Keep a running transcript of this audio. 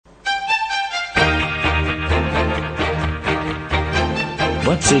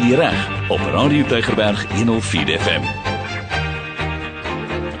Wat sê die reg op Radio Tygerberg 104 FM.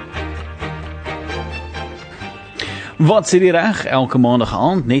 Wat sê die reg elke maandag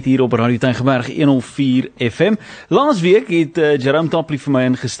aand net hier op Radio Tygerberg 104 FM. Laasweek het Jerome Tapley vir my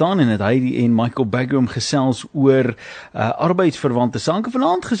ingestaan en het hy en Michael Bagram gesels oor arbeidsverwante sake.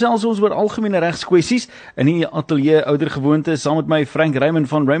 Vanaand gesels ons oor algemene regskwessies in die ateljee oudergewoonte saam met my Frank Raymond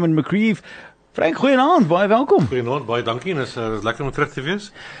van Raymond McCreeve. Frank, goeienaand, baie welkom. Goeienaand, baie dankie. Dit is lekker om terug te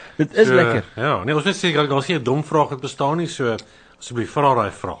wees. Dit is lekker. Ja, nee, ons moet sê, daar is nie 'n dom vraag wat bestaan nie, so asseblief vra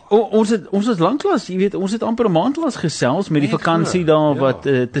daai vraag. Ons het lanklaas, jy weet, ons het amper 'n maand laas gesels met die vakansie daar wat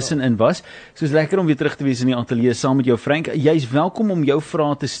tussenin was. So is lekker om weer terug te wees in die ateljee saam met jou, Frank. Jy's welkom om jou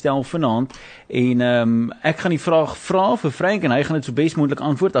vrae te stel vanaand en ek gaan die vraag vra vir Frank en hy gaan dit so bes moontlik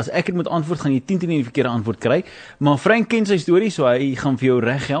antwoord. As ek dit moet antwoord, gaan jy 10 teen die verkeerde antwoord kry. Maar Frank ken sy storie, so hy gaan vir jou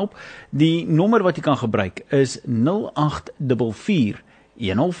reg help. Die nommer wat jy kan gebruik is 0844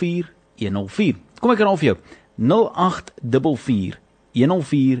 104 104. Kom ek herhaal vir jou. 0844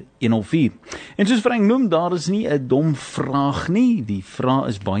 104 104. En soos Frank noem, daar is nie 'n dom vraag nie. Die vraag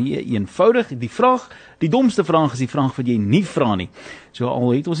is baie eenvoudig. Die domste vraag is die vraag wat jy nie vra nie. So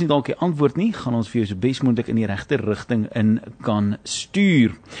al het ons nie dalk die antwoord nie, gaan ons vir jou so bes moontlik in die regte rigting in kan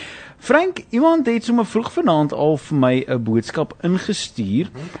stuur. Frank, iemand het sommer vroeg vanaand al vir my 'n boodskap ingestuur.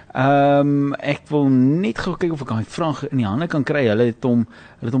 Ek wil net gou kyk of ek daai vraag in die hande kan kry. Hulle het hom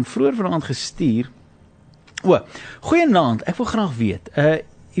vroeër vanaand gestuur. Goeienaand, ek wil graag weet,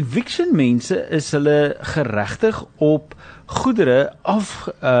 eviction mense, is hulle geregtig op goedere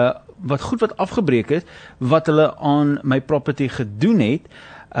wat afgebreek is, wat hulle aan my property gedoen het.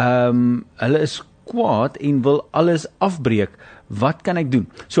 Hulle is kwaad en wil alles afbreek. Wat kan ek doen?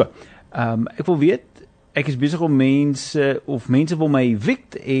 So, ek wil weet, ek is besig om mense wil my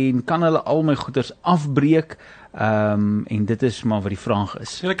evict en kan hulle al my goeders afbreek, en dit is maar wat die vraag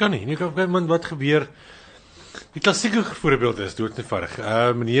is. Ja, kan nie, wat gebeur? Die klassieke voorbeeld is doodnoodig.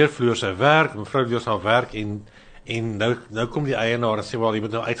 Meneer verloor sy werk, mevrou verloor sy werk en nou kom die eienaar en sê, wel, jy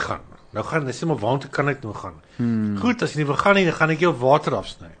moet nou uitgaan. Nou gaan, hy sê, maar waartoe kan ek nou gaan? Goed, as jy nie wil gaan nie, dan gaan ek jou water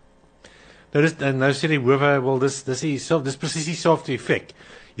afsny. Nou sê die howe, wel, dis presies dieselfde effek.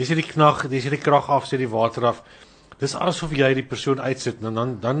 Jy sê die krag af, sê die water af. Dis asof jy die persoon uitsit,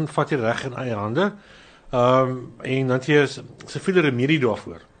 en dan vat jy reg in eie hande, en dan het jy siviele remedie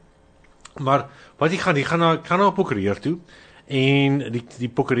daarvoor. Maar wat jy gaan na 'n prokureur toe en die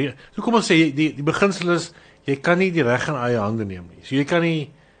prokureur, so kom ons sê die beginsel is jy kan nie die reg in eie hande neem nie. So jy kan nie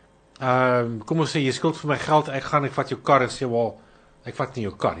kom ons sê jy skuld vir my geld, ek vat jou kar en sê, wel, ek vat nie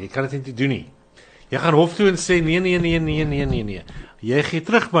jou kar. Jy kan dit nie doen nie. Jy gaan hof toe en sê nee. Jy gee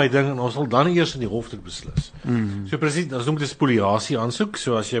terug my ding en ons sal dan eers in die hof toe beslis. So presies, ons noem dit 'n spoliasie aansoek.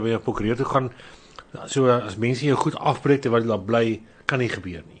 So as jy by 'n prokureur toe gaan, so as mense jou goed afbreek terwyl jy daar bly, kan nie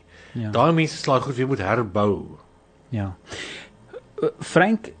gebeur nie. Ja. Daai mense sal goed weer moet herbou. Ja.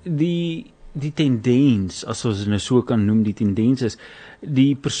 Frank, die tendens, as ons nou so kan noem, die tendens is,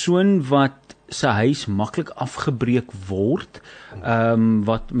 die persoon wat sy huis maklik afgebreek word,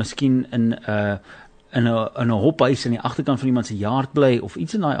 wat miskien in 'n hophuis in die agterkant van iemand se yard bly, of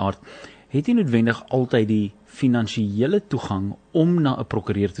iets in daai aard, het nie noodwendig altyd die finansiële toegang om na 'n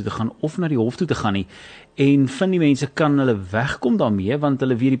prokureur toe te gaan of na die hof toe te gaan nie. En van die mense kan hulle wegkom daarmee, want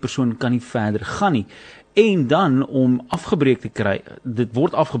hulle weet die persoon kan nie verder gaan nie. En dan om afgebreek te kry, dit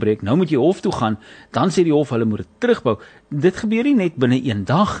word afgebreek, nou moet jy hof toe gaan, dan sê die hof hulle moet dit terugbou. Dit gebeur nie net binne een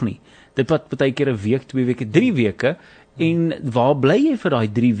dag nie. Dit wat baie keer 'n week, 2 weke, 3 weke. En waar bly jy vir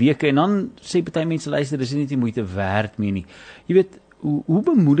daai 3 weke? En dan sê baie mense, luister, dis nie die moeite werd meer nie. Jy weet, hoe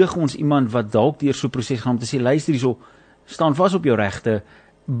bemoedig ons iemand wat dalk deur so 'n proses gaan om te sê, luister hierso, staan vas op jou regte,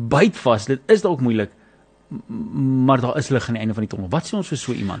 byt vas, dit is dalk moeilik, maar daar is lig aan die einde van die tonnel. Wat sê ons vir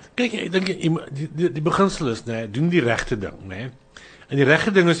so iemand? Kyk, ek dink die beginsel is, doen die regte ding, En die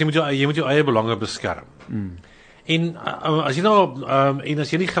regte ding is jy moet jou eie belange beskerm. En as jy nou en as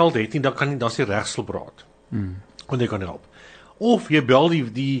jy nie geld het nie, dan is die regshulpraad. Want jy kan help. Of jy bel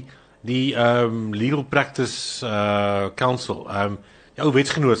die Legal Practice Council, jou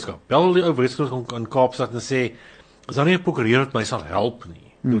wetsgenootskap. Bel die ou wetsgenootskap in Kaapstad en sê, is daar nie 'n prokureur wat my sal help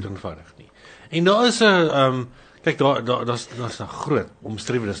nie, dood eenvoudig nie. En daar is 'n kyk, daar's 'n groot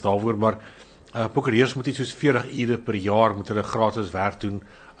omstrewenis daaroor, maar prokureurs moet iets soos 40 ure per jaar moet hulle gratis werk doen,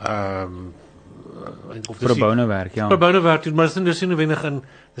 pro bono werk, ja. Pro bono werk doen, maar dis nie noodwendig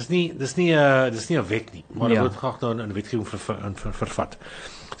dis nie 'n wet nie, maar dit word graag nou in 'n wetgewing vervat.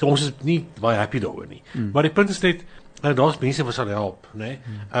 So ons is nie baie happy daaroor nie. Maar die punt is net, daar's mense wat sal help,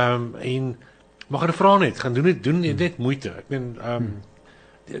 en maar gaan vra net, gaan doen net moeite. Ek meen,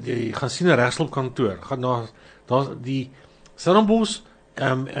 jy gaan sien 'n regshulpkantoor, gaan daar's die Stellenbosch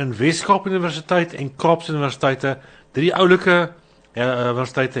in Weskaap Universiteit en Kaapse Universiteite, drie oulike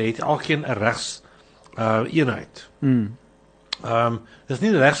universiteite het elkeen 'n regs eenheid. Dis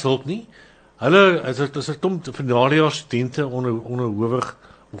nie regshulp nie. Hulle is 'n klomp finale studente onderhowig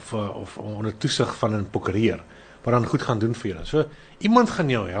of onder toesig van 'n prokureur wat dan goed gaan doen vir julle. So iemand gaan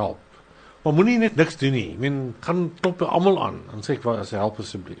jou help. Maar moenie net niks doen nie. Ek meen, gaan klop almal aan en sê ek as help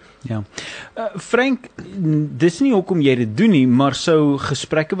asseblief. Ja. Frank, dis nie hoekom jy dit doen nie, maar sou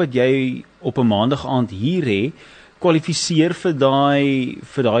gesprekke wat jy op 'n maandag aand hier hê, kwalifiseer vir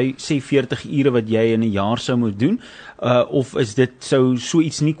daai sê 40 ure wat jy in 'n jaar sou moet doen, of is dit sou so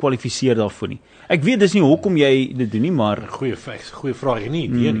iets nie kwalifiseer daarvoor nie? Ek weet dis nie hoekom jy dit doen nie, maar Goeie vraag, ek het nie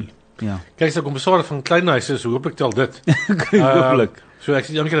idee nie. Ja. Kyk, as ek kompensaar van kleinhuise is, hoop ek tel dit. Hopelik. So ek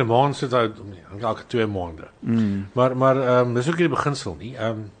sê elke keer 'n maand sit uit elke 2 maande. Maar dis ook nie die beginsel nie.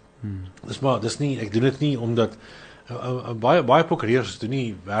 Dis nie, ek doen dit nie omdat baie prokureurs doen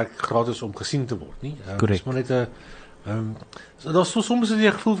nie werk gratis om gesien te word nie. Dis maar net 'n daar's soms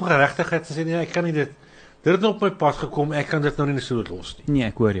 'n gevoel van geregtigheid en sê nee, ek kan nie dit het nou op my pad gekom, ek kan dit nou nie so los nie. Nee,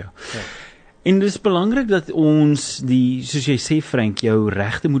 ek hoor jou. Ja. En dis belangrik dat ons soos jy sê Frank, jou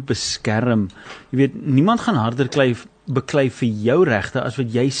regte moet beskerm. Jy weet, niemand gaan harder beklei vir jou regte as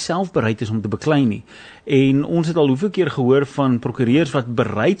wat jy self bereid is om te beklei nie. En ons het al hoeveel keer gehoor van prokureurs wat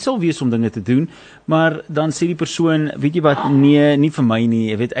bereid sal wees om dinge te doen, maar dan sê die persoon, weet jy wat, nee, nie vir my nie,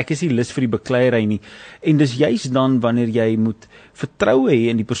 jy weet, ek is nie lus vir die bekleierery nie. En dis juist dan wanneer jy moet vertroue hê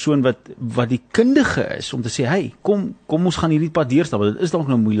in die persoon wat die kundige is, om te sê, hey, kom ons gaan hierdie pad deurstap, want dit is dalk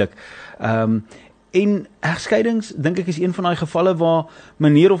nou moeilik. En egskeidings, dink ek, is een van daai gevalle waar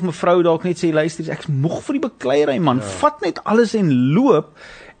meneer of mevrou dalk net sê, luister, ek is moeg vir die bekleierery man, vat net alles en loop,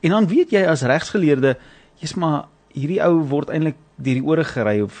 en dan weet jy as regsgeleerde, jy's maar, hierdie ou word eintlik deur die ore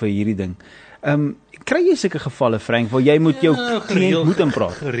gery vir hierdie ding. Kry jy sulke gevalle, Frank, waar jy moet jou kliënt moet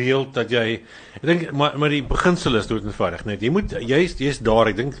inpraat? Gereeld dat jy, ek dink, maar die beginsel is dood eenvoudig net, jy's daar,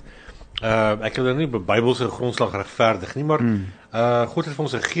 ek dink, ek kan nie op Bybelse grondslag regverdig nie, maar God het vir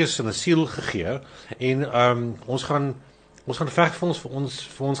ons 'n gees en 'n siel gegee en ons gaan veg vir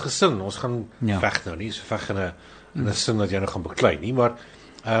ons gesin. Ons gaan veg nou nie so veg in 'n sin dat jy nou gaan beklei nie, maar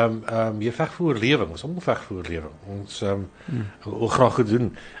jy veg vir oorlewing. Ons almal veg vir oorlewing. Ons wil graag goed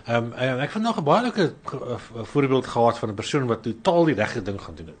doen. Ek het vandag 'n baie leuke voorbeeld gehad van 'n persoon wat totaal die regte ding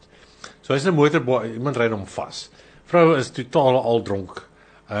gaan doen het. So hy's 'n motor, iemand ry hom vas. Vrou is totaal al dronk.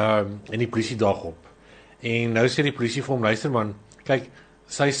 En die polisie daag op. En nou sê die polisie vir hom, luister man, kyk,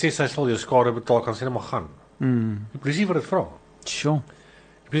 sy sê sy sal jou skade betaal, kan sy net maar gaan. Die polisie wat dit vra. Sure.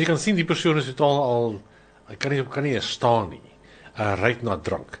 Die polisie kan sien die persoon is totaal al, hy kan nie staan nie. Ry na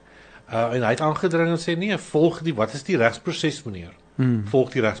drank. En hy het aangedring en sê nee, volg wat is die regsproses meneer?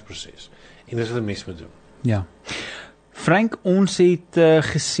 Volg die regsproses. En dis wat 'n mens moet doen. Ja. Frank, ons het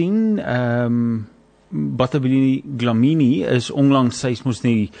gesien Batabini Glamini is onlangs, sy mos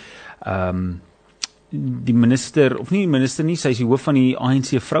nie die minister, of nie die minister nie, sy is die hoof van die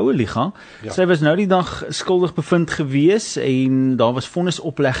ANC Vroueliga. Ja. Sy was nou die dag skuldig bevind gewees en daar was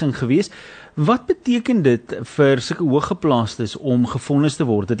vonnisoplegging gewees. Wat beteken dit vir sulke hooggeplaastes om gevonnis te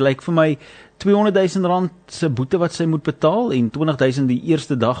word? Dit lyk vir my R200 000 se boete wat sy moet betaal en 20 000 die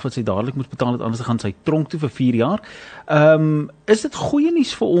eerste dag wat sy dadelik moet betaal het, anders gaan sy tronk toe vir 4 jaar. Is dit goeie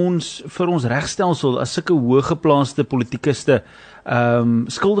nuus vir ons regstelsel as sulke hooggeplaaste politikuste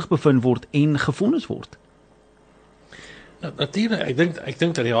skuldig bevind word en gevonnis word? Natuurlik, ek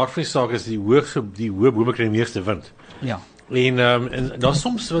dink dat die hart van die saak is die hoë bome kry die meeste wind. Ja. En daar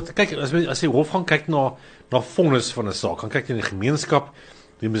soms wat kyk as jy hof gaan kyk na vonnis van 'n saak, gaan kyk in die gemeenskap,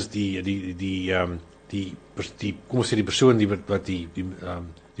 kom ons sê die persoon wat die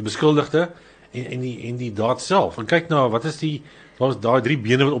beskuldigde en die daad self. En kyk na wat is daar's daai 3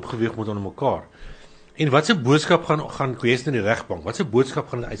 bene wat opgeweeg word onder mekaar. En wat se boodskap gaan kwes in die regbank? Wat se boodskap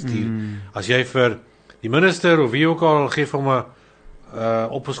gaan hulle uitstuur as jy vir die minister of wie ook al gee vir hom 'n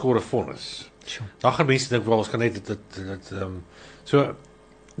opgeskore vonnis? Dan gaan mense dink wel ons kan net dit so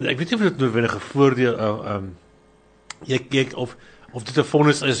ek weet nie of dit noodwendige voordeel of dit 'n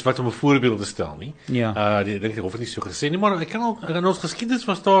vonnis is wat om 'n voorbeeld te stel nie. Ja. Ek dink of dit nie so gesê nie, maar ek kan in ons geskiedenis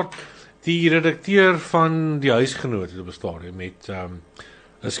was daar die redakteur van die huisgenoot op 'n stadium met 'n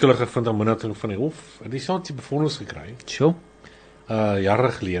skuldige gevind aan minagting van die hof en die saak het bevonnis gekry. Sure.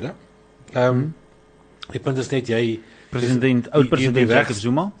 Jare gelede. Die punt is net oud-president Jacob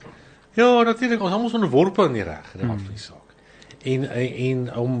Zuma. Ja, natuurlik, ons almal onderworpe aan die reg in die hart van die saak. En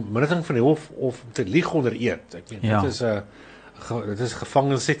om minagting van die hof of te lieg onder eed. Ek meen dit is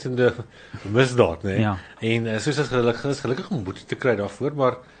gevangensettende misdaad, né? Ja. En soos dit gelukkig om boete te kry daarvoor,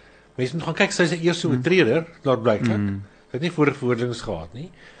 maar mense moet gaan kyk, sy is 'n eerste oortreder, daar blyklik. het nie vorige veroordelings gehad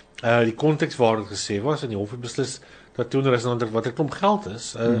nie. Die konteks waar dit gesê was, en die hof het beslis dat R200.000 wat 'n klomp geld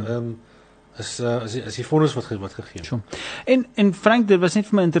is, is die vonnis wat gegee. Sure. En Frank, dit was net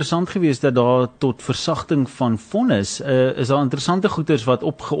vir my interessant geweest dat daar tot versagting van vonnis is daar interessante goeders wat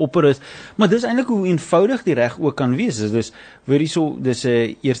geopper is, maar dis eintlik hoe eenvoudig die reg ook kan wees. Dis weer hierso, dis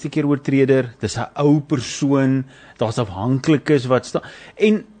 'n eerste keer oortreder, dis 'n ou persoon, daar's afhanklikes wat staan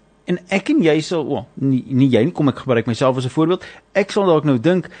en ek en jy sal, nie jy nie, kom ek gebruik myself as 'n voorbeeld, ek sal dalk nou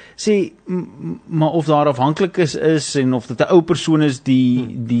dink, sê, maar of daar afhanklikes is, en of dit 'n ou persoon is,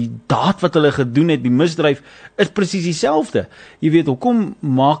 die daad wat hulle gedoen het, die misdryf, is presies dieselfde. Jy weet, hoekom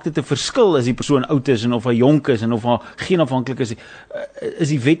maak dit 'n verskil as die persoon oud is, en of hy jonk is, en of hy geen afhanklikes is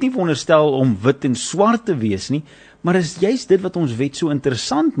die wet nie veronderstel om wit en swart te wees nie, maar is juist dit wat ons wet so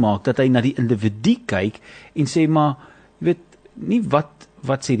interessant maak, dat hy na die individu kyk, en sê, maar, jy weet, nie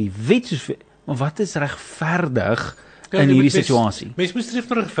wat sê die wet, maar wat is regverdig in hierdie situasie? Mens moet streef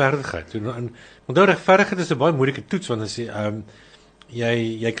na regverdigheid. Onthou, regverdigheid is 'n baie moeilike toets, want as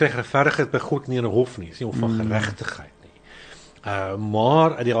jy kry regverdigheid by God nie in 'n hof nie, is nie hof van geregtigheid nie.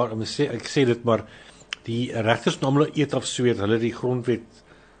 Maar ek sê dit, maar die regters moet almal eet af sweet, hulle die grondwet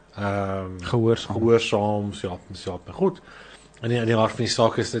gehoorsaam, maar goed. En die hart van die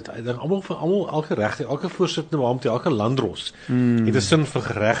saak is dit, almal, elke regter, elke voorsittende beampte, elke landros, het 'n sin vir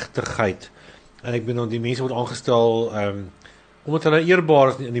geregtigheid. En ek bedoel, die mense word aangestel, omdat hulle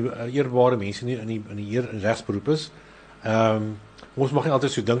eerbare mense in die regsberoep is. Ons mag nie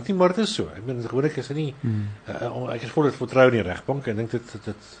altyd so dink nie, maar dit is so. Ek bedoel, gewoonlik is dit nie, ek is vol dit vertrou in die regbank, en ek dink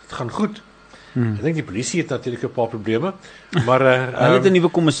dit gaan goed. Ek dink die polisie het natuurlik 'n paar probleme, maar hulle het 'n nuwe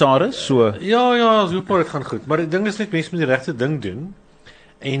kommissaris, so. Ja, so maar dit gaan goed. Maar die ding is net, mense moet die regte ding doen.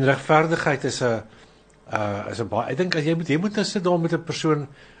 En regverdigheid is 'n baie, ek dink as jy moet nou sit daar met 'n persoon,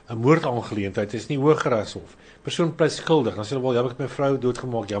 'n moordaangeleentheid, is nie hoër as hof. Persoon pleit skuldig, dan sê hulle wel, ja, ek het my vrou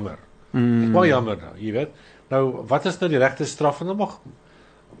doodgemaak, jammer. Ek baie jammer nou, jy weet. Nou, wat is nou die regte straf? En dan mag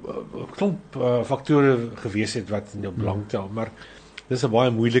 'n klomp faktore gewees het wat in jou belang tel, maar dis 'n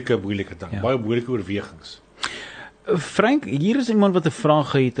baie moeilike ding, baie moeilike oorwegings. Frank, hier is iemand wat 'n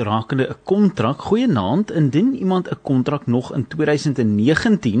vraag het rakende 'n kontrak. Goeienaand, indien iemand 'n kontrak nog in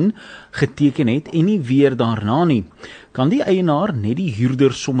 2019 geteken het en nie weer daarna nie, kan die eienaar net die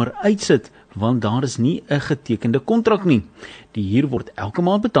huurder sommer uitsit, want daar is nie 'n getekende kontrak nie. Die huur word elke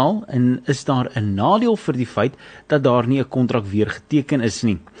maand betaal en is daar 'n nadeel vir die feit dat daar nie 'n kontrak weer geteken is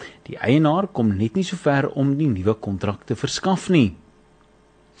nie. Die eienaar kom net nie so ver om die nuwe kontrak te verskaf nie.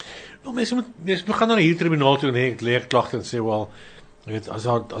 Nou, mense gaan na die tribunaal toe en lê klagte en sê, wel, jy weet, as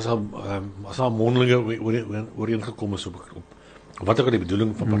daar mondelinge ooreengekom is op wat ook al die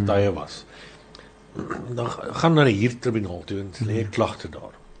bedoeling van partye was, dan gaan na die huurtribunaal toe en lê klagte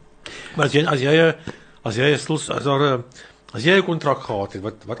daar. Maar as jy 'n kontrak gehad het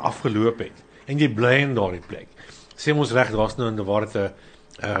wat afgeloop het en jy bly in daardie plek, sê ons reg, daar's nou in die waarheid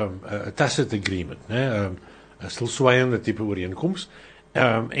 'n tacit agreement, né, 'n stilswygende tipe ooreenkoms.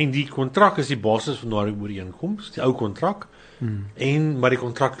 En die kontrak is die basis van daardie ooreenkoms, die ou kontrak, maar die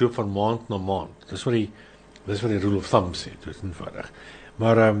kontrak loop van maand na maand. Dis wat die rule of thumb sê, dit is eenvoudig.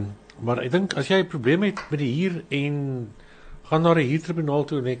 Maar ek dink, as jy 'n probleem het met die huur, en gaan na die huurtribunaal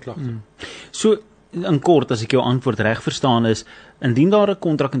toe en net klagte. So, in kort, as ek jou antwoord reg verstaan is, indien daar 'n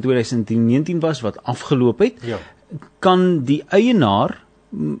kontrak in 2019 was wat afgeloop het, kan die eienaar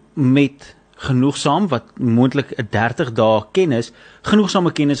met genoegsaam, wat moontlik 'n 30 dae kennis,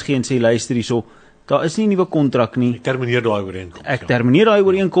 genoegsame kennis gee en sê, luister hierso, daar is nie 'n nuwe kontrak nie. Ek termineer daai ooreenkoms. Ek termineer daai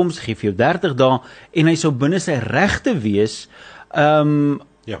ooreenkoms, gee vir jou 30 dae, en hy sou binne sy regte wees,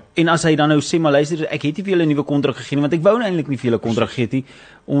 en as hy dan nou sê, maar luister, ek het nie vir julle 'n nuwe kontrak gegee nie, want ek wou nou eintlik nie vir julle kontrak gee nie,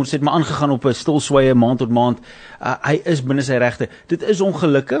 ons het maar aangegaan op 'n stilswye maand tot maand, hy is binne sy regte. Dit is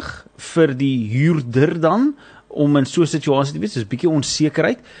ongelukkig vir die huurder dan, om in so 'n situasie te wees, dis 'n bietjie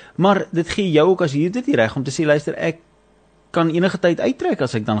onsekerheid, maar dit gee jou ook as huurder die reg om te sê, luister, ek kan enige tyd uittrek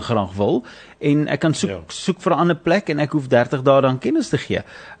as ek dan graag wil, en ek kan soek vir 'n ander plek, en ek hoef 30 dae dan kennis te gee.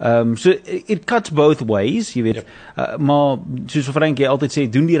 So it cuts both ways, jy weet, maar soos Frank jy altyd sê,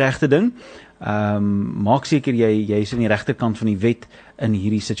 doen die regte ding, maak seker jy is aan die regterkant van die wet in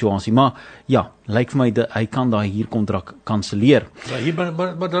hierdie situasie, maar ja, lyk vir my hy kan daai huurkontrak kanselleer.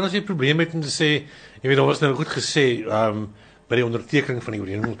 Maar dan as jy 'n probleem het om te sê, jy weet, daar was nou goed gesê, by die ondertekening van die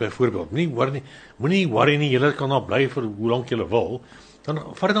ooreenkoms byvoorbeeld, moenie worry nie, julle kan daar bly vir hoe lank julle wil, dan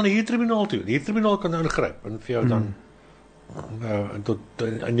vat dit dan die huurtribunaal toe. Die huurtribunaal kan nou ingryp en vir jou dan tot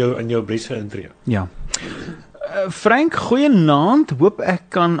in jou bresse intree. Ja. Frank, goeienaand, hoop ek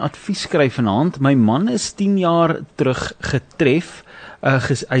kan advies skryf vanaand. My man is 10 jaar terug getref,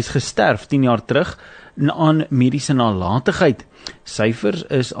 Hy is gesterf 10 jaar terug aan mediese nalatigheid. Syfers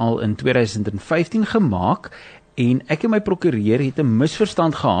is al in 2015 gemaak en ek en my prokureur het 'n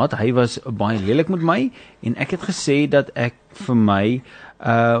misverstand gehad. Hy was baie lelik met my en ek het gesê dat ek vir my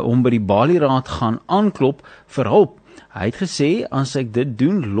hom by die Balieraad gaan aanklop vir hulp. Hy het gesê as ek dit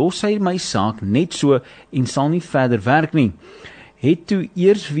doen, los hy my saak net so en sal nie verder werk nie. Het toe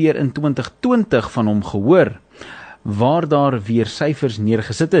eers weer in 2020 van hom gehoor, waar daar weer syfers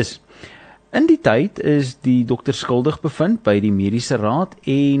neergesit is. In die tyd is die dokter skuldig bevind by die mediese raad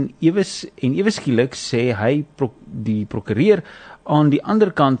en ewe skielik sê hy, die prokureur, aan die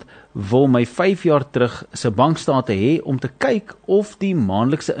ander kant wil my 5 jaar terug se bankstate hê om te kyk of ek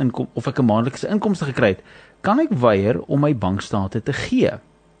 'n maandelikse inkomste gekry het. Kan ek weier om my bankstate te gee?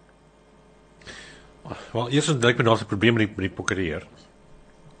 Wel, eers ontdek my daar's 'n probleem met die prokureur.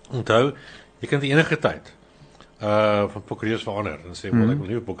 Onthou, jy kan die enige tyd van prokureurs verander en sê, wel, ek wil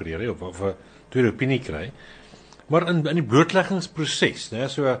nie 'n prokureur hê of 'n tweede opinie kry. Maar in die blootleggingsproses, né,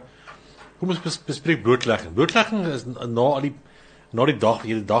 so kom ons bespreek blootlegging. Blootlegging is na die dag,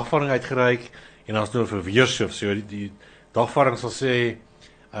 jy die dagvaarding uitgereik en dan is nou 'n verweershoof. So die dagvaarding sal sê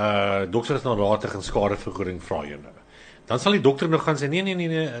dokter is nalatig en skadevergoeding vra jy nou. Dan sal die dokter nou gaan sê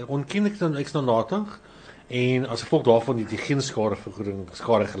nee, onkenlik dan ek's nalatig en as gevolg daarvan het jy geen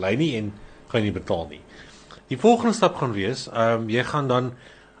skade gelei nie en gaan jy nie betaal nie. Die volgende stap gaan wees, jy gaan dan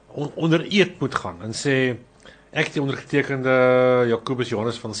onder eed moet gaan en sê ek die ondergetekende Jacobus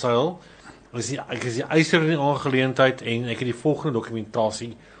Johannes van Sail, ek is die eiser in die aangeleentheid en ek het die volgende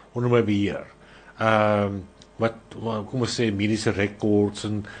dokumentasie onder my beheer. Kom ons sê mediese records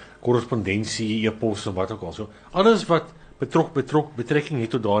en korrespondensie, e-pos en wat ook al. So alles wat betrekking het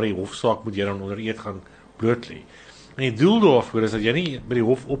tot daardie hofsaak moet jy dan onder eed gaan bloot lê. En die doel daarvoor is dat jy nie by die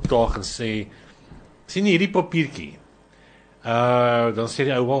hof opdaag en sê sien jy hierdie papiertjie? Dan sê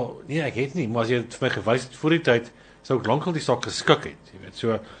die ou wel, nee, ek het nie, maar as jy het vir my gewys het voor die tyd, sou ek lankal die saak geskik het, jy weet.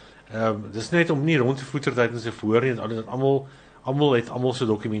 So dis net om nie rond te voeter tyd en so voor nie, dat almal het almal se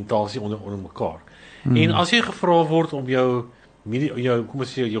dokumentasie onder mekaar. En as jy gevra word om jou kom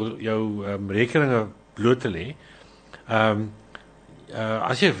ons sê jou rekeninge bloot te lê,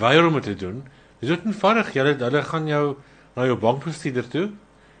 as jy weier om dit te doen, dis dit eenvoudig, hulle gaan jou na jou bankbestuurder toe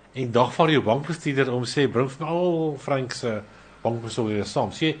en dagvaar jou bankbestuurder om sê bring vir my al Frank se bankbesonderhede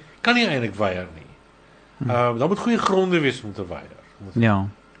saam. So jy kan nie eintlik weier nie. Daar moet goeie gronde wees om te weier. Ja.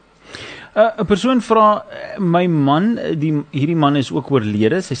 'n Persoon vra, my man, hierdie man is ook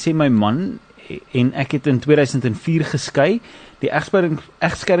oorlede, sy sê my man en ek het in 2004 geskei, die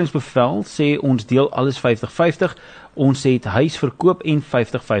egskeidingsbevel sê ons deel alles 50-50, ons het huis verkoop en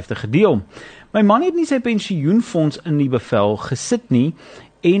 50-50 gedeel. My man het nie sy pensioenfonds in die bevel gesit nie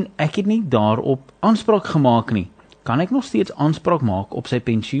en ek het nie daarop aanspraak gemaak nie. Kan ek nog steeds aanspraak maak op sy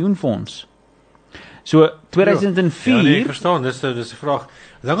pensioenfonds? So 2004. Ja, nee, ek verstaan, dis 'n vraag.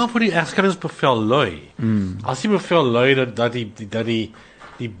 Dan gaan vir die egskeidingsbevel lui. As die bevel lui dat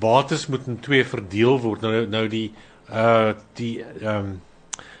die bates moet in 2 verdeel word. Nou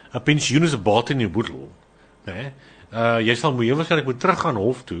 'n pensioen is 'n bate in jou boedel, né? Jy sal heel waarskynlik moet teruggaan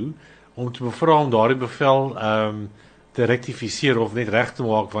hof toe om te bevra om daardie bevel te rektifiseer of net reg te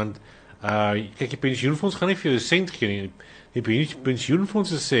maak, want kyk, die pensioenfonds gaan nie vir jou 'n sent gee nie. Die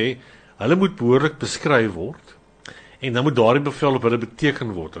pensioenfondse sê hulle moet behoorlik beskryf word en dan moet daardie bevel op hulle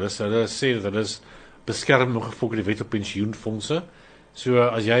beteken word. Hulle sê dat hulle is beskerm ingevolge die wet op pensioenfondse. So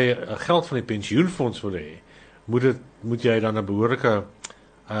as jy geld van die pensioenfonds wil hê, moet jy dan 'n behoorlike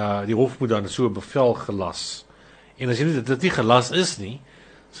die hof moet dan so 'n bevel gelas. En as jy dit nie gelas is nie,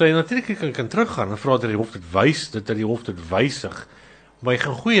 sou jy natuurlik kan teruggaan en vra dat die hof dit wys, dat die hof dit wysig. Maar jy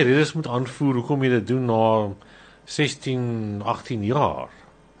gaan goeie redes moet aanvoer hoekom jy dit doen na 16, 18 jaar.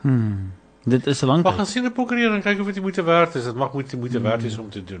 Dit is 'n lang tyd. Maar gaan sien 'n prokureur en kyk of dit moeite werd is. Dit mag moeite werd wees om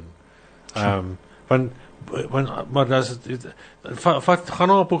te doen. Maar gaan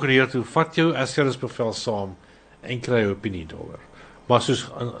na 'n prokureur toe, vat jou egskeidingsbevel saam en kry 'n opinie daaroor. Maar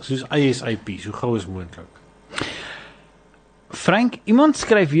soos ASAP, so gou as moontlik. Frank, iemand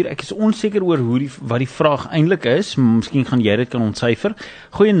skryf hier, ek is onseker oor wat die vraag eintlik is, miskien gaan jy dit kan ontsyfer.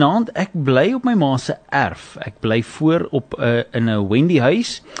 Goeienaand, ek bly op my ma se erf. Ek bly voor in 'n Wendy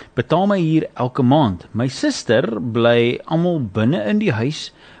huis, betaal my hier elke maand. My suster bly almal binne in die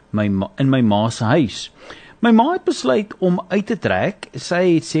huis, in my ma se huis. My ma het besluit om uit te trek.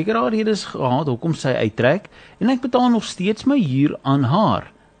 Sy het seker haar redes gehad hoekom sy uittrek en ek betaal nog steeds my huur aan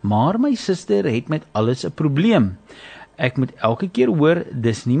haar. Maar my suster het met alles 'n probleem. Ek moet elke keer hoor,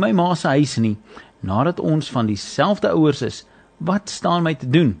 dis nie my ma se huis nie, nadat ons van dieselfde ouers is. Wat staan my te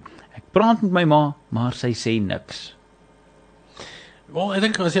doen? Ek praat met my ma, maar sy sê niks. Wel, ek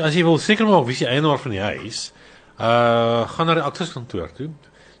dink as jy wil seker maak wie is die eienaar van die huis, gaan na die agterskantoor toe.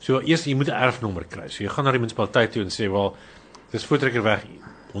 So eers jy moet 'n erfnommer kry. So jy gaan na die munisipaliteit toe en sê, wel, dis Voortrekkerweg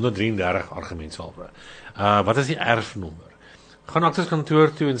 133 argumentshalwe. Wat is die erfnommer? Gaan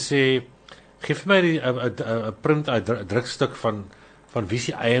agterskantoor toe en sê, gee vir my 'n print uit 'n drukstuk van wie is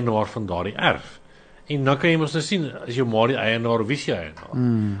die eienaar van daardie erf. En dan kan jy mos nou sien, as jou ma die eienaar of wie is die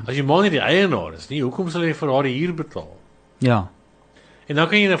eienaar. As jou ma nie die eienaar is nie, hoekom sal jy vir haar die huur betaal? Ja. En dan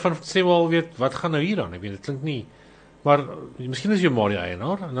kan jy van sê, wel, weet, wat gaan nou hier aan? Ek weet, dit klink nie, maar miskien is jou ma die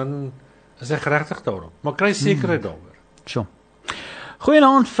eienaar, en dan is hy geregtig daarop. Maar kry sekerheid daaroor. Sjoe.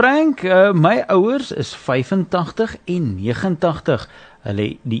 Goeienaand Frank, my ouers is 85 en 89.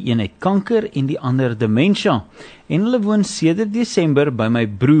 Hulle die een het kanker en die ander dementia. En hulle woon sedert Desember by my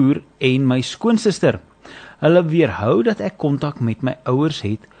broer en my skoonsister. Hulle weerhou dat ek kontak met my ouers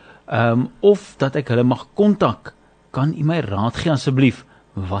het, of dat ek hulle mag kontak. Kan u my raad gee asseblief?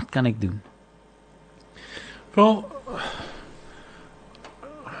 Wat kan ek doen? Wel,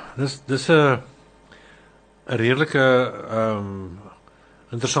 dis 'n redelike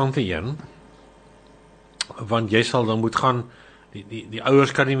interessante een, want jy sal dan moet gaan, die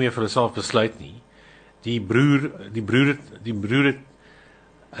ouers kan nie meer vir hulself besluit nie. Die broer het,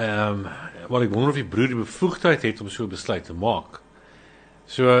 wel, ek wonder of die broer die bevoegdheid het om so 'n besluit te maak.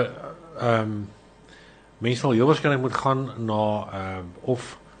 So, mense sal heel waarskynlik moet gaan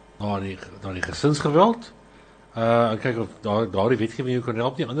of na die gesinsgeweld, kyk of daardie wetgewing jou kan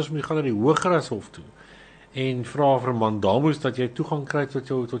help nie, anders moet jy gaan na die Hooggeregshof toe en vra vir 'n mandamus dat jy toegang kry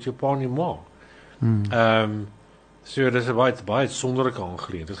tot jou pa en jou ma. So dis 'n baie sonderlike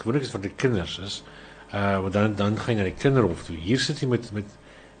aangeleentheid. Gewoonlik is vir die kinders is, want dan gaan jy na die kinderhof toe. Hier sit jy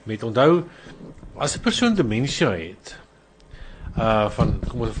met onthou, as 'n persoon demensie het, van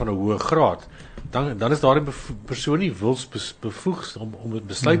 'n hoë graad, dan is daardie persoon nie wilsbevoegd om 'n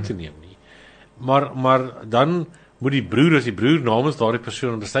besluit te neem nie. Maar dan moet die broer, as die broer namens daardie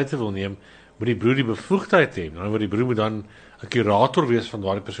persoon 'n besluit te wil neem, moet die broer die bevoegdheid hê. Dan word die broer moet dan 'n kurator wees van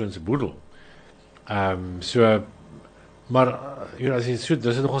daardie persoon se boedel. So, maar as jy so,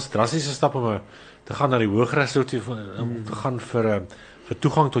 dis nog 'n drastiese stap om te gaan na die Hooggeregshof toe, om te gaan vir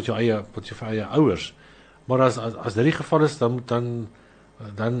toegang tot jou eie ouers. Maar as dit die geval is, dan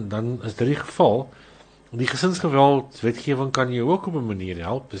is dit die geval. Die gesinsgeweld wetgewing kan jou ook op 'n manier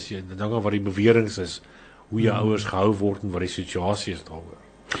help, as jy dink aan wat die beweringe is, hoe jou ouers gehou word en wat die situasie is daaroor.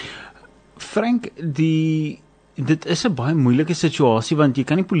 Frank, dit is 'n baie moeilike situasie, want jy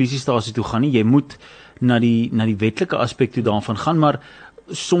kan nie polisiestasie toe gaan nie, jy moet na die wetlike aspek toe daarvan gaan, maar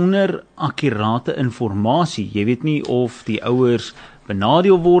sonder akkurate inligting. Jy weet nie of die ouers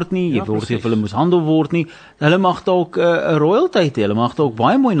benadeel word nie, jy word nie of hulle mishandel word nie, hulle mag dalk 'n royalty hê, hulle mag dalk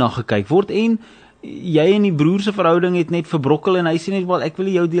baie mooi na gekyk word, en jy en die broer se verhouding het net verbrokkel en hy sê net, wel, ek wil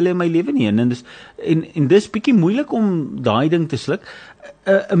nie jou deel in my lewe nie, en dis bietjie moeilik om daai ding te sluk.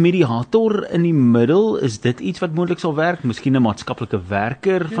 'n mediator in die middel, is dit iets wat moontlik sal werk? Miskien 'n maatskaplike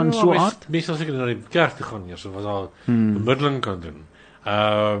werker van so 'n aard? Mense sal seker na die kerk toe gaan eers, of as daar bemiddeling kan doen.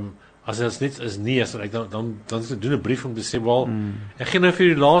 As dit net is nie, as ek dan doen 'n brief om te sê, wel, ek gee nou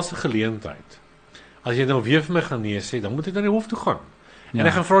vir die laaste geleentheid. As jy nou weer vir my gaan nee sê, dan moet ek na die hof toe gaan. En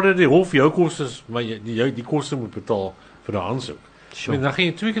ek gaan vra dat die hof jou kostes, maar die koste moet betaal vir 'n aansoek. Sure. En dan gaan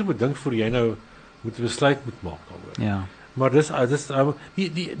jy 2 keer moet dink voor jy nou moet 'n besluit moet maak daaroor. Ja. Maar dis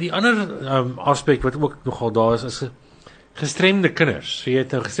die ander aspek wat ook nogal daar is gestremde kinders. So jy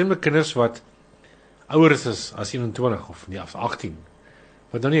het nou gestremde kinders wat ouer is as 21 of nie, as 18.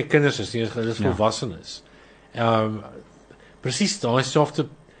 Wat dan nie kinders is nie, dis volwassenes. Presies daai selfde,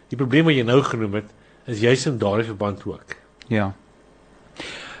 die probleem wat jy nou genoem het, is juis in daardie verband ook. Ja.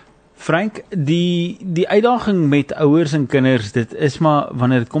 Frank, die uitdaging met ouers en kinders, dit is maar,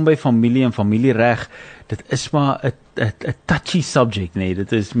 wanneer dit kom by familie en familiereg, dit is maar 'n touchy subject, nee,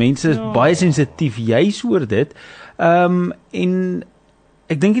 dit is, mense is baie sensitief juis oor dit, en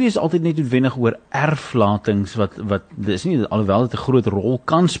ek dink dit is altyd net noodwendig oor erflatings, wat dis nie, alhoewel dit 'n groot rol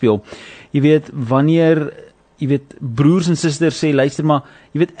kan speel. Jy weet, wanneer broers en susters sê, luister maar,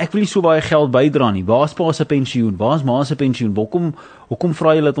 ek wil nie so baie geld bydra nie, waar is pa se pensioen, waar is ma se pensioen, hoekom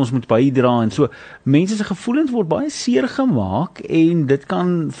vra jy dat ons moet bydra, en so, mense se gevoelens word baie seer gemaak, en dit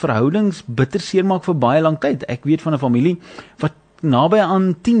kan verhoudings bitter seer maak vir baie lang tyd. Ek weet van 'n familie, wat naby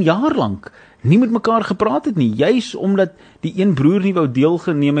aan 10 jaar lank nie met mekaar gepraat het nie, juis omdat die een broer nie wou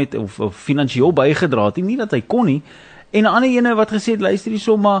deelgeneem het, of finansiëel bygedra het, nie dat hy kon nie, en 'n ander ene wat gesê het, luister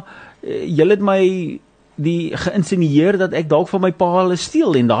hierso, maar julle het my geïnsinueer dat ek dalk van my pa hulle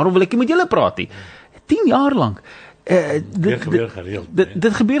steel, en daarom wil ek nie met julle praat nie. 10 jaar lank. Dit gebeur gereeld.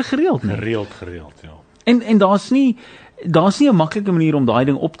 Dit gebeur gereeld, nee. Gereeld, ja. En daar's nie, daar's nie 'n maklike manier om daai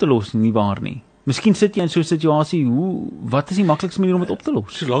ding op te los nie waar nie. Miskien sit jy in so 'n situasie, wat is die maklikste manier om dit op te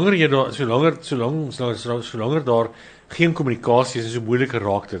los? Solange daar geen kommunikasie is, so moeiliker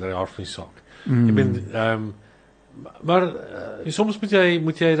raak dit aan die hart van die saak. Ek bedoel, maar soms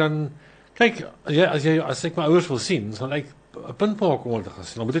moet jy dan kyk, as ek my ouers wil sien, dan sal ek 'n punt maak om te gaan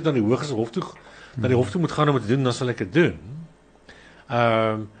sien. Dan moet ek na die hoogste hof toe, moet gaan om dit te doen, dan sal ek dit doen.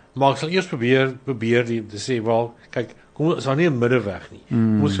 Maar ek sal eers probeer te sê, wel, kyk, kom is daar nie 'n middeweg nie.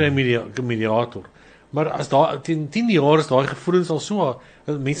 Kom ons kry 'n mediator. Maar as daar 10 jaar is daai gevoelens al so,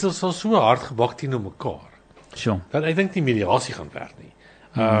 mense sal so hard gebak teenoor mekaar. Sure. Dat ek dink die mediasie gaan werk nie.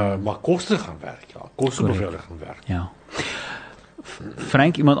 Maar koste gaan werk, ja. Kostebevelings gaan werk. Ja.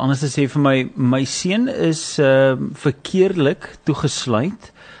 Frank, iemand anders sê vir my seun is verkeerlik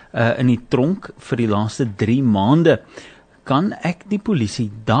toegesluit in die tronk vir die laaste 3 maande. Kan ek die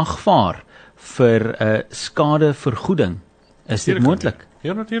polisie dagvaar vir skadevergoeding? Is dit moontlik?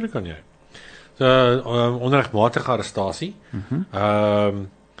 Ja, natuurlik kan jy. Onregmatige arrestasie.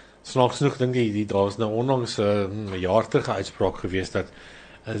 Snaaks genoeg dink daar was nou onlangs 'n jaar terug 'n uitspraak gewees dat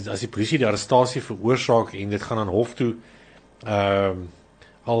as die polisie die arrestasie veroorsaak en dit gaan aan hof toe,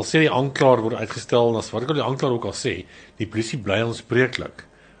 al sê die aanklaer word uitgestel, en as wat ek al die aanklaer ook al sê, die polisie bly aanspreeklik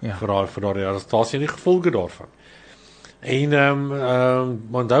vir daardie arrestasie en die gevolge daarvan. En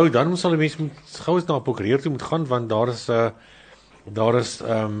maar dan sal die mense gou eens na 'n prokureur toe moet gaan, want daar is 'n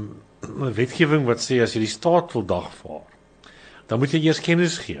wetgewing wat sê as jy die staat wil dagvaar, dan moet jy eers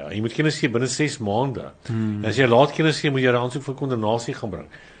kennis gee. Jy moet kennis gee binne 6 maande. En as jy laat kennis gee, moet jy 'n aansoek vir kondemnasie gaan bring.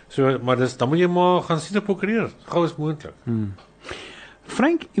 So, maar dan moet jy maar gaan sien 'n prokureur, gou as moontlik.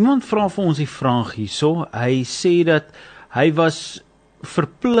 Frank, iemand vra vir ons die vraag hierso. Hy sê dat hy was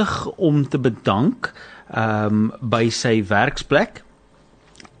verplig om te bedank by sy werksplek.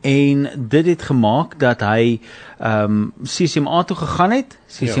 En dit het gemaak dat hy CCMA toe gegaan het,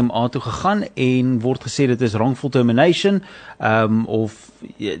 en word gesê dit is wrongful termination, of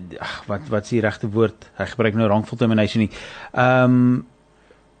wat is die regte woord? Hy gebruik nou wrongful termination nie.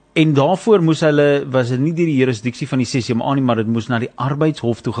 En daarvoor was dit nie die jurisdiksie van die CCMA nie, maar dit moes na die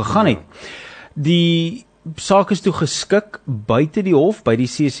arbeidshof toe gegaan het. Die saak is toe geskik buite die hof, by die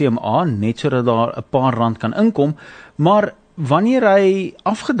CCMA, net sodat daar 'n paar rand kan inkom, maar wanneer hy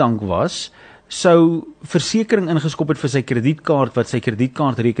afgedank was, sou versekering ingeskop het vir sy kredietkaart, wat sy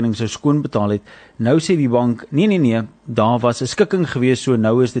kredietkaartrekening sou skoon betaal het. Nou sê die bank, nee, daar was 'n skikking gewees, so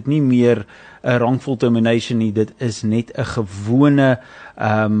nou is dit nie meer 'n wrongful termination nie, dit is net 'n gewone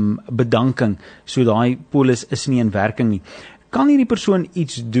bedanking, so daai polis is nie in werking nie. Kan hierdie persoon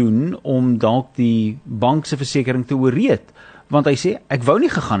iets doen om dalk die bank se versekering te ooreed? Want hy sê, ek wou nie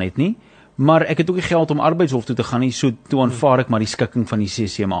gegaan het nie, maar ek het ook nie geld om arbeidshof toe te gaan nie, so toe aanvaar ek maar die skikking van die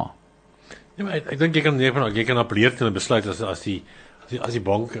CCMA. Ja, maar ek dink jy kan appeleer teen 'n besluit as die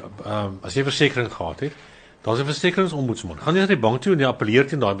bank, as jy versekering gehad het, daar's 'n versekeringsombudsman. Gaan jy na die bank toe en jy appeleer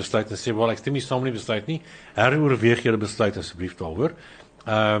teen daai besluit en sê, wel, ek stem nie saam met die besluit nie, heroorweeg jy die besluit asseblief daaroor.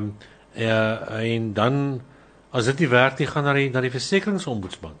 En dan, as dit nie werk nie, gaan na die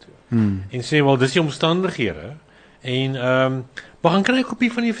versekeringsombudsman toe. En sê, wel, dis die omstandighede, en maar gaan kry 'n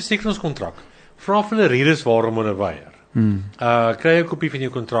kopie van die versekeringskontrak. Vra vir hulle redes waarom hulle weier. Kry 'n kopie van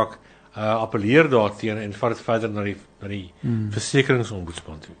jou kontrak, appeleer daarteen en vat dit verder na die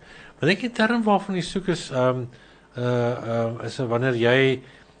versekeringsombudsman toe. Maar ek dink die term waarvan jy soek is wanneer jy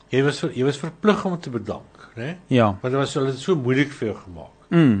was verplig om te bedank, né? Ja. Maar hulle het so moeilik vir jou gemaak.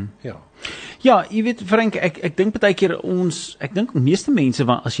 Ja, jy weet Frank, ek dink baie keer ek dink meeste mense,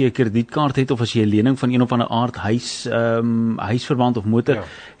 as jy 'n kredietkaart het of as jy 'n lening van een of ander aard huisverband of motor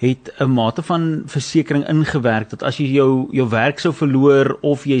het 'n mate van versekering ingewerk dat as jy jou werk sou verloor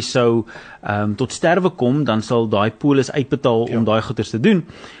of jy sou tot sterwe kom, dan sal daai polis uitbetaal om daai goeders te doen.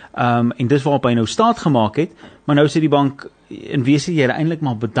 En dis waarop hy nou staat gemaak het, maar nou sê die bank, in wese jy eintlik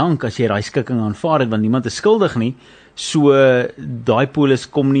maar bedank as jy daai skikking aanvaar het, want niemand is skuldig nie. So daai polis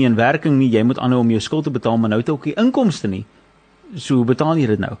kom nie in werking nie, jy moet aanhou om jou skuld te betaal, maar nou het jy ook nie inkomste nie. So hoe betaal jy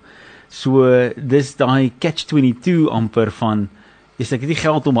dit nou? So dis daai catch-22 amper van, ek het nie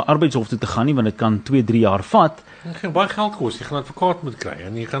geld om 'n arbeidshof toe te gaan nie, want dit kan 2-3 jaar vat. Dit gaan baie geld kos, jy gaan 'n advokaat moet kry,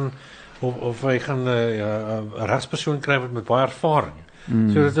 en jy gaan of jy gaan 'n regspersoon kry met baie ervaring.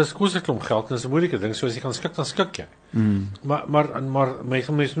 So dit is kos 'n klomp geld, en dit is 'n moeilike ding, so as jy gaan skik, dan skik jy. Maar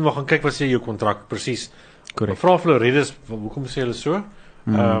mense moet gaan kyk wat sê jou kontrak presies. Korrek. Vra vir hulle redes, hoekom sê hulle so?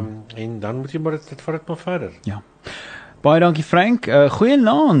 En dan moet jy maar dit vat maar verder. Ja. Baie dankie Frank.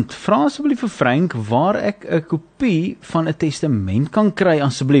 Goeienaand. Vra asseblief vir Frank waar ek 'n kopie van 'n testament kan kry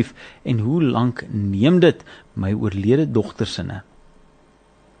asseblief, en hoe lank neem dit? My oorlede dogter se.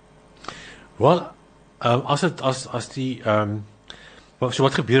 Wel, As die so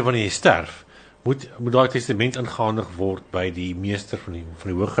wat gebeur wanneer jy sterf, moet daai testament ingehandig word by die meester van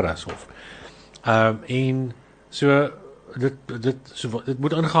die Hooggeregshof. En so dit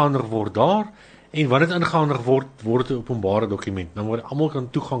moet ingehandig word daar, en wanneer dit ingehandig word dit 'n openbare dokument, dan word almal kan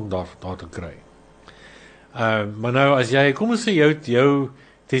toegang daartoe kry. Maar nou as jy, kom ons sê jou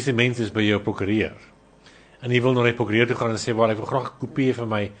testament is by jou prokureur, en jy wil na die prokureur toe gaan en sê, ek wil graag 'n kopie van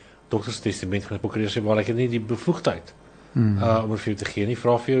my dokters testament gaan die prokureur sê, ek het nie die bevoegdheid om dit vir jou te gee nie,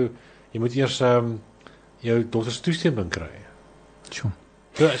 vra vir jou, jy moet eers jou dokters toestemming kry. Sure.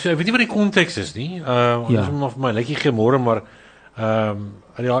 So ek weet nie wat die konteks is nie, ja. Vir my lyk jy môre, maar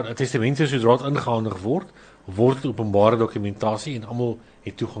ja, testamente sodra dit ingehandig word dit openbare dokumentasie en almal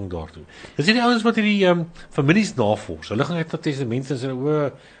het toegang daartoe. Dis nie die ouens wat hierdie families navors. Hulle gaan uit testamente en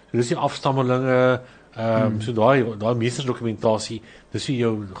sê, dis die afstammelinge, so daai meestersdokumentasie, dis wie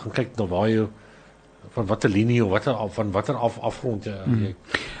jou gaan kyk na waar jou van watter linie of van watter afgrond jy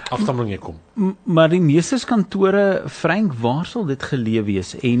afstammeling jy kom. Maar die meesterskantore, Frank, waar sal dit geleë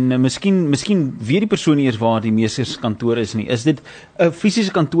wees? En miskien weet die persoon eers waar die meesterskantore is nie. Is dit 'n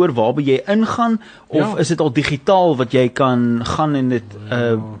fisiese kantoor waarby jy ingaan of is dit al digitaal wat jy kan gaan en dit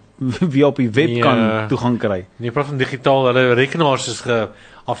via op die web kan toegang kry? Nee, praat van digitaal, hulle rekenaars is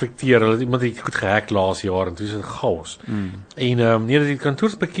geaffekteer. Hulle het iemand het goed gehack laas jaar en toe is dit chaos. En nee, die kantoor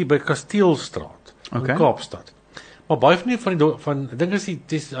is by Kasteelstraat. In Kaapstad. Maar baie van ek dink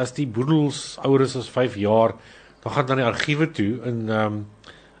as die boedels ouer is as 5 jaar, dan gaan dan die argiewe toe in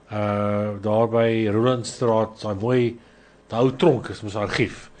daar by Rolandstraat, daai ou tronk is mos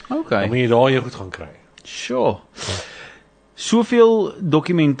argief. Dan moet jy daar jou goed gaan kry. Sure. Soveel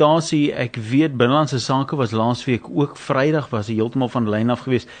dokumentasie, ek weet Binnelandse Sake was laasweek ook Vrydag, was hy heeltemal van lyn af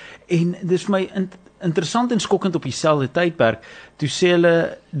gewees. En dis vir my interessant en skokkend op dieselfde tydperk, toe sê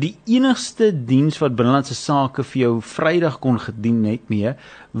hulle, die enigste diens wat Binnelandse Sake vir jou Vrydag kon gedien het mee,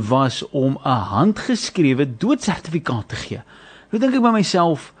 was om 'n handgeskrewe doodsertifikaat te gee. Nou dink ek by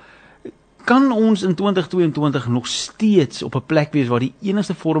myself, kan ons in 2022 nog steeds op 'n plek wees waar die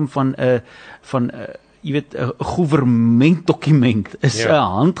enigste vorm van 'n jy weet, 'n gouvernementdokument is 'n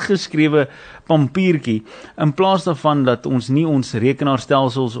handgeskrewe pampiertjie, in plaas daarvan dat ons nie ons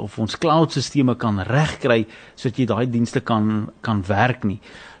rekenaarstelsels of ons cloud-sisteme kan regkry, sodat jy daai dienste kan werk nie.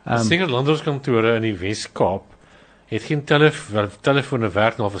 Seker landrooskantore in die Wes-Kaap het geen telefone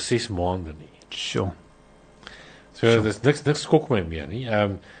werk nou vir 6 maande nie. Sure. So dis niks skok my meer nie.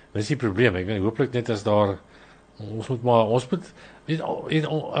 Dis die probleem. Ek weet hooplik net as daar ons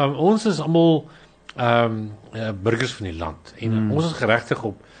is almal burgers van die land en ons is geregtig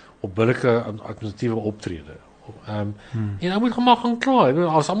op billike administratiewe optrede. En nou moet maar gaan klaar.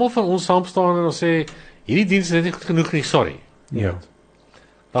 As almal van ons saam staan en ons sê hierdie diens is net nie goed genoeg nie, sorry. Ja.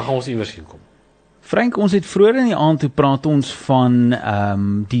 Dan gaan ons iewers heen kom. Frank, ons het vroeër in die aand toe praat ons van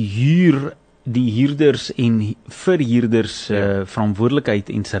die huurders en verhuurders verantwoordelikheid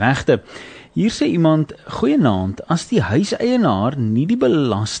en se regte. Hier sê iemand, goeienaand, as die huiseienaar nie die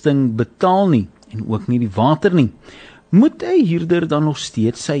belasting betaal nie en ook nie die water nie, moet 'n huurder dan nog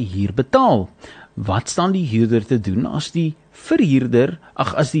steeds sy huur betaal? Wat staan die huurder te doen as die huurder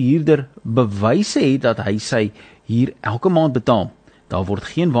bewyse het dat hy sy huur elke maand betaal? Daar word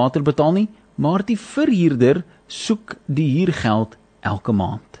geen water betaal nie, maar die verhuurder soek die huurgeld elke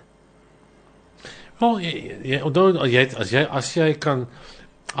maand. Wel,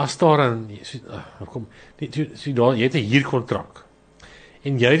 as daar jy het 'n huurkontrak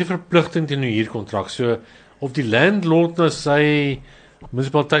en jy het 'n verpligting teen 'n huurkontrak, so of die landlord nou sy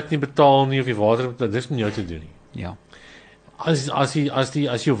munisipaliteit nie betaal nie of die water betaal, dis met jou te doen nie. Ja.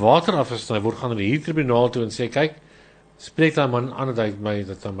 As jou water afgesny word, gaan hulle huurtribunaal toe en sê, kyk, spreek daai man aan dat hy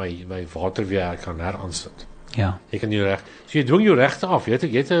my water weer kan heraansit. Ja. Jy kan jou reg. So jy dwing jou regte af. Jy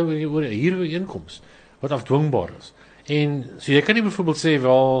het 'n huurooreenkoms wat afdwingbaar is. En so jy kan nie byvoorbeeld sê,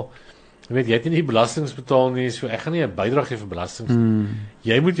 wel, jy het nie belastings betaal nie, so ek gaan nie 'n bydrae gee vir belastings nie.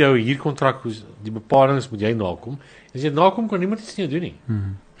 Jy moet jou huurkontrak, die bepalinge moet jy nakom. As jy nakom, kan niemand iets nie doen nie.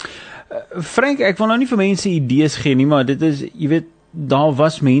 Frank, ek wil nou nie vir mense idees gee nie, maar dit is, jy weet, daar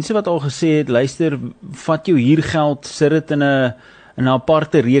was mense wat al gesê het, luister, vat jou huurgeld, sit dit in 'n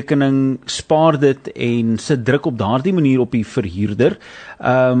aparte rekening, spaar dit en sit druk op daardie manier op die verhuurder.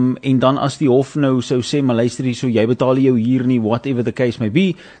 En dan as die hof nou sou sê, maar luister hier, so jy betaal jou huur nie, whatever the case may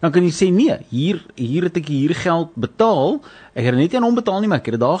be, dan kan jy sê, nee, hier het ek huurgeld betaal, ek het net aan hom betaal nie, maar ek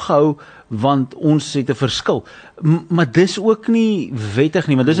het dit daar gehou, want ons het 'n verskil. Maar dis ook nie wettig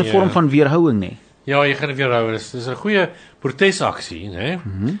nie, maar dis 'n vorm van weerhouing nie. Ja, jy gaan dit weerhou. Dis 'n goeie protesaksie, né?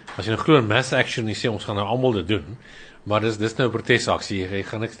 As jy nou glo in mass action, jy sê ons gaan nou almal dit doen. Maar dis nou 'n protesaksie. Jy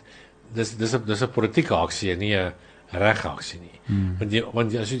gaan dis 'n politieke aksie, nie 'n regte aksie nie.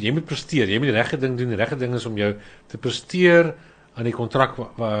 Want as jy moet presteer, jy moet die regte ding doen. Die regte ding is om jou te presteer aan die kontrak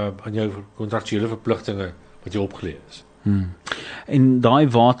aan jou kontraktuele verpligtinge wat jou opgelê is. En daai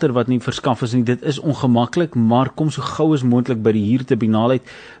water wat nie verskaf is nie, dit is ongemaklik, maar kom so gou as moontlik by die huurtribunaal uit,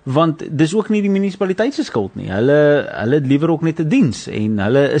 want dis ook nie die munisipaliteit se skuld nie. Hulle het liewer ook net 'n diens en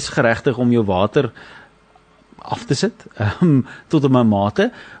hulle is geregtig om jou water af te sit tot 'n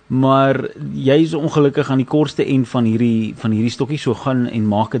mate, maar jy is ongelukkig aan die kortste end van hierdie stokkie, so gaan en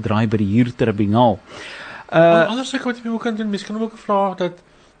maak 'n draai by die huurtribunaal. Anders ek wat jy ook kan doen, miskien ook vra dat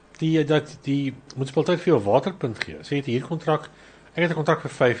die munisipaliteit vir jou 'n waterpunt gee. Sê jy het hier kontrak, ek het 'n kontrak vir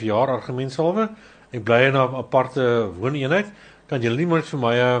 5 jaar argumentshalwe, ek bly in 'n aparte wooneenheid, kan julle nie maar vir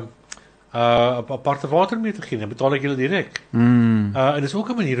my 'n aparte watermeter gee nie, betaal ek julle direk. En dis ook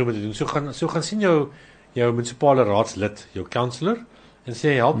 'n manier om dit te doen. So gaan sien jou munisipale raadslid, jou councillor, en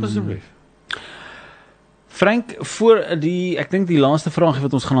sê help asseblief. Frank, ek dink die laaste vraag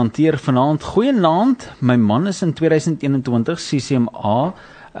wat ons gaan hanteer vanaand. Goeienaand, my man is in 2021 CCMA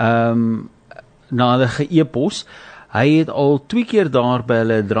na hulle ge-e-pos. Hy het al 2 keer daar by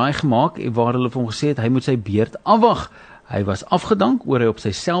hulle 'n draai gemaak waar hulle vir hom gesê het hy moet sy beurt afwag. Hy was afgedank oor hy op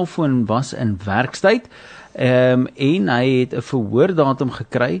sy selfoon was in werkstyd en hy het 'n verhoordatum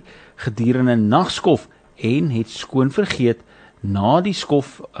gekry gedurende 'n nagskof en het skoon vergeet na die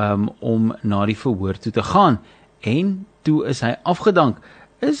skof om na die verhoor toe te gaan en toe is hy afgedank.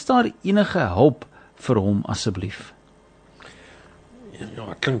 Is daar enige hulp vir hom asseblief? Ja,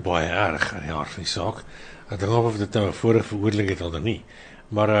 het klink baie erg in die aard van die saak. Ek dink of dit nou 'n vorige veroordeling het of nie.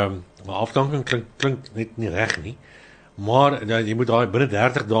 Maar afdanking klink net nie reg nie. Maar jy moet daai binne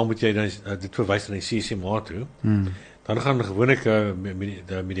 30 dae moet jy dit verwys na die CCMA toe. Dan gaan gewoonlik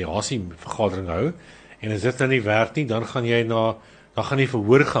 'n mediasie vergadering hou en as dit nou nie werk nie, dan gaan die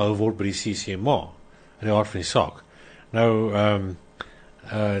verhoor gehou word by die CCMA in die aard van die saak. Nou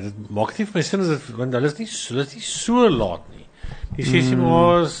dit maak nie vir my sin want hulle is nie so laat nie. Die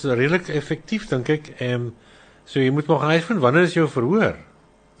CCMA is redelik effektief dink ek. So jy moet maar gaan uitvind wanneer is jou verhoor?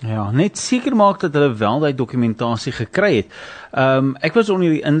 Ja, net seker maak dat hulle wel daai dokumentasie gekry het. Ek was onder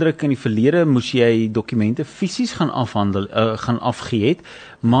die indruk in die verlede moes jy dokumente fisies gaan afgee het,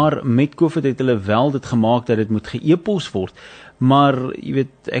 maar met COVID het hulle wel dit gemaak dat dit moet ge-e-pos word. Maar jy weet,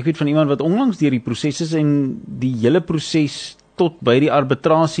 ek weet van iemand wat onlangs deur die proses is en die hele proses tot by die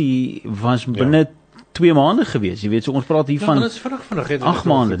arbitrasie was binne 2 maande gewees. Jy weet, so ons praat hier van 8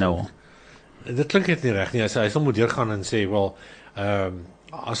 maande nou al. Dit klink net nie reg nie. Hy sal moet deurgaan en sê, wel,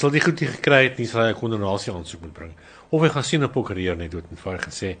 as hulle die goed nie gekry het nie, sal hy 'n kondemnasie aansoek moet bring. Of hy gaan sien 'n prokureur net dood en eenvoudig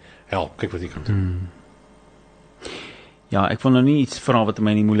en sê, help, kyk wat jy kan doen. Ja, ek wil nou nie iets vra wat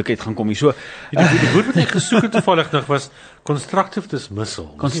my in die moeilikheid gaan kom nie. So, die woord wat ek gesoek het toevallig nog was constructive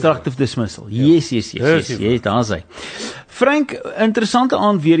dismissal. Constructive dismissal. Yes, daar's hy. Frank, interessante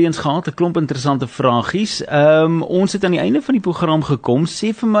aand weer eens gehad, 'n klomp interessante vragies. Ons het aan die einde van die program gekom.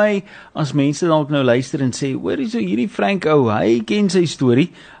 Sê vir my, as mense dalk nou luister en sê, hoor hierso hierdie Frank ou, hy ken sy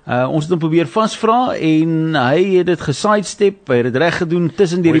storie. Ons het hom probeer vasvra en hy het dit gesidestep, hy het dit reg gedoen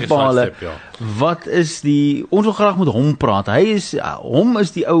tussen die pale. Ja. Wat is ons wil graag met hom praat. Hom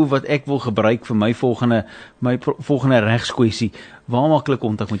is die ou wat ek wil gebruik vir my volgende regskwessie. Waar maak hulle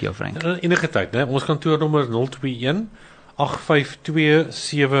kontak met jou, Frank? Enige tyd, né? Ons kantoornommer 021 852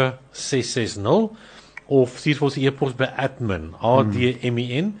 7660 of stuur vir ons e-pos by admin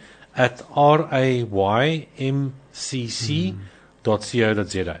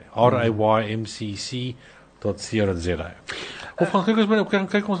raymcc.co.za raymcc.co.za of gaan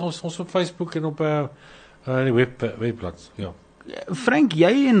kyk ons op Facebook en op die webblad, ja. Frank,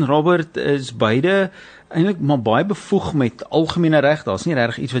 jy en Robert is beide eintlik maar baie bevoeg met algemene reg. Daar's nie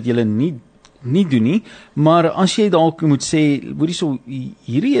regtig iets wat julle nie doen nie, maar as jy dalk moet sê,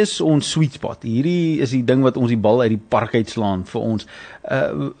 hierdie is ons sweet spot. Hierdie is die ding wat ons die bal uit die park uitslaan vir ons.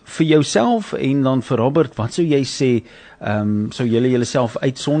 Vir jouself en dan vir Robert, wat sou jy sê, sou julle julleself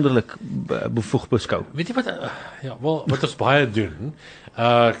uitsonderlik bevoeg beskou? Weet jy wat, wat ons baie doen,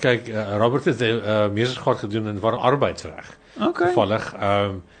 kyk, Robert het meestersgraad gedoen in arbeidsreg. Okay. Toevallig,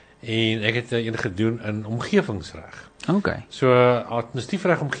 en ek het een gedoen in omgewingsreg. Okay. So,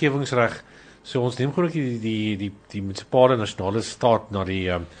 administratiefreg, omgewingsreg, so ons neem gewoon die munisipale nasionale staat na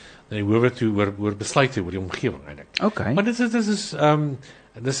die howe toe oor besluite oor die omgewing eintlik. Okay. Maar dit is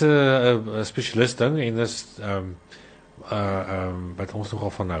 'n spesialist ding en dis wat ons nogal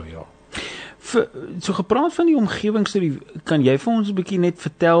van nou, ja. So gepraat van die omgewingsstudie, kan jy vir ons 'n bietjie net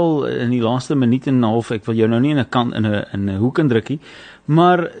vertel in die laaste minuut en 'n half, ek wil jou nou nie in 'n kant in 'n hoek indrukkie,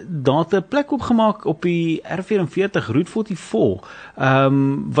 maar daar het 'n plek opgemaak op die R44 Route 44,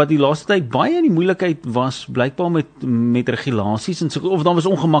 wat die laaste tyd baie in die moeilikheid was, blykbaar met regulasies en so, of daar was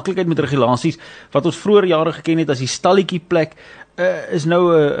ongemaklikheid met regulasies wat ons vroeër jare geken het as die stalletjie plek, is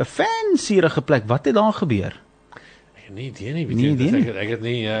nou 'n fansierige plek. Wat het daar gebeur? Nee idee nie, ek het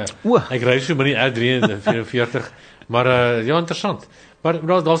nie, ek ry so met die R43, maar ja, interessant.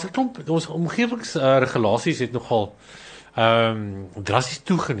 Maar daar's 'n klomp, ons omgewingsregulasies het nogal drasties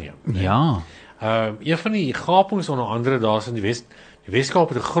toegeneem. Ja. Een van die gapings onder andere, daar's in die Weskaap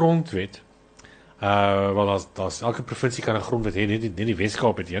het 'n grondwet, wel daar's elke provinsie kan 'n grondwet hê, nie die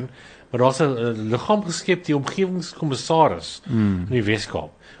Weskaap het een, maar daar's 'n liggaam geskep, die omgewingskommissaris in die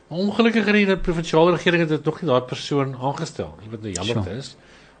Weskaap. Maar ongelukkig het die provinsiale regering het nog nie daai persoon aangestel. Wat nou jammer is.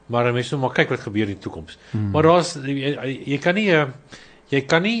 Maar mense moet maar kyk wat gebeur in die toekoms. Maar daar's jy kan nie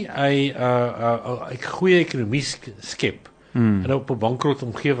 'n goeie ekonomie skep en op 'n bankrot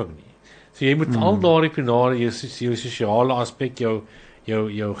omgewing nie. So jy moet al daardie pinare, jou sosiale aspek, jou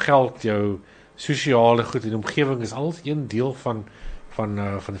geld, jou sosiale goed en omgewing is alles een deel van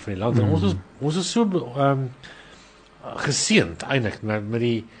die land. En ons is so geseënd eintlik met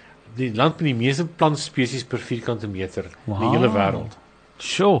die land met die meeste plantspesies per vierkante meter in die hele wêreld.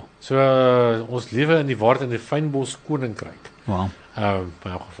 Sure. So ons lewe in die waarheid in die fynbos koninkryk. Wow. In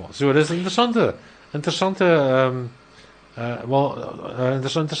elk geval. So dis 'n interessante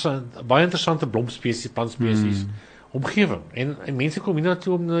baie interessante blomspesies, plantspesies omgewing. En mense kom hier na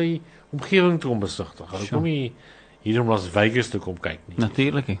toe om die omgewing te kom besigtig. Hulle kom nie hier om Las Vegas te kom kyk nie.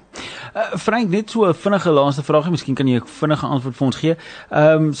 Natuurlik. Frank, net so 'n vinnige laaste vraagie, miskien kan jy 'n vinnige antwoord vir ons gee.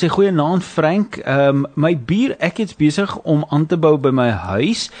 Sê goeienaand Frank, my buur, ek is besig om aan te bou by my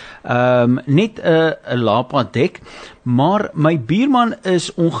huis, net 'n lapa dek, maar my buurman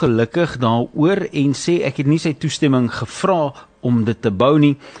is ongelukkig daaroor en sê ek het nie sy toestemming gevra om dit te bou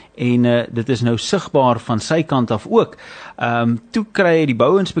nie, en dit is nou sigbaar van sy kant af ook. Toe kry hy die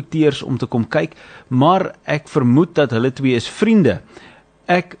bouinspekteurs om te kom kyk, maar ek vermoed dat hulle twee is vriende.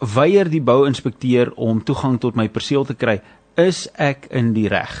 Ek weier die bouinspekteur om toegang tot my perseel te kry. Is ek in die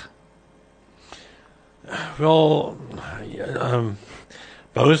reg? Wel,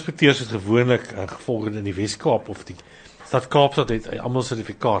 bouinspekteurs het gewoonlik gevolg in die Weskaap of die Stad Kaapstad het almal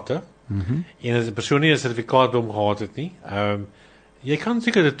sertifikate. En as 'n persoon nie 'n sertifikaat by hom gehad het nie, jy kan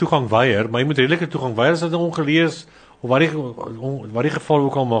seker die toegang weier, maar jy moet redelike toegang weier as dit ongelees of wat die geval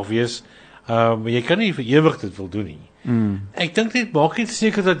ook al mag wees. Maar jy kan nie vir ewig dit wil doen nie. Ek dink net maak net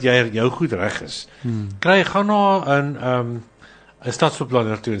seker dat jy jou goed reg is. Gaan na 'n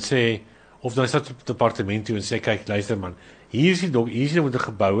stadsbeplanner toe en sê, of na 'n stadsdepartement toe en sê, kyk, luister man, hier is die moet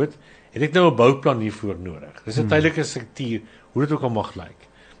gebou het ek nou 'n bouplan hiervoor nodig. Dis 'n tydelike struktuur, hoe dit ook al mag lyk.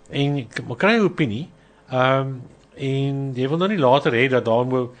 En maar kry 'n opinie, en jy wil nou nie later hê dat daar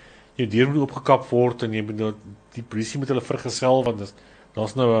moet jou deur moet opgekap word en jy moet nou, die polisie moet hulle vergesel want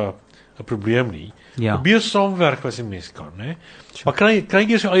daar's nou 'n probleem nie. Probeer saamwerk as jy mens kan, hè. Maar kry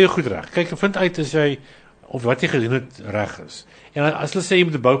jy jou eie goed reg. Kyk, vind uit as jy of wat jy gedoen het reg is. En as hulle sê jy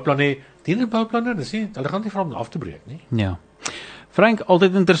moet 'n bouplan hê, dien 'n bouplanner, dis nie, hulle gaan nie vra om af te breek nie. Ja. Frank,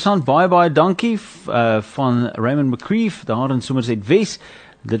 altyd interessant, baie dankie van Raymond McCreef daar in Somerset Wes.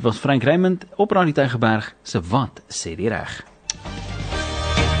 Dit was Frank Raymond op Radio Tygerberg se Wat sê die reg.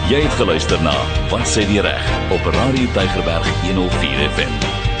 Jy het geluister na Wat sê die reg op Radio Tygerberg 104 FM.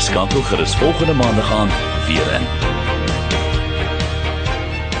 Skakel gerus volgende maandag aan weer in.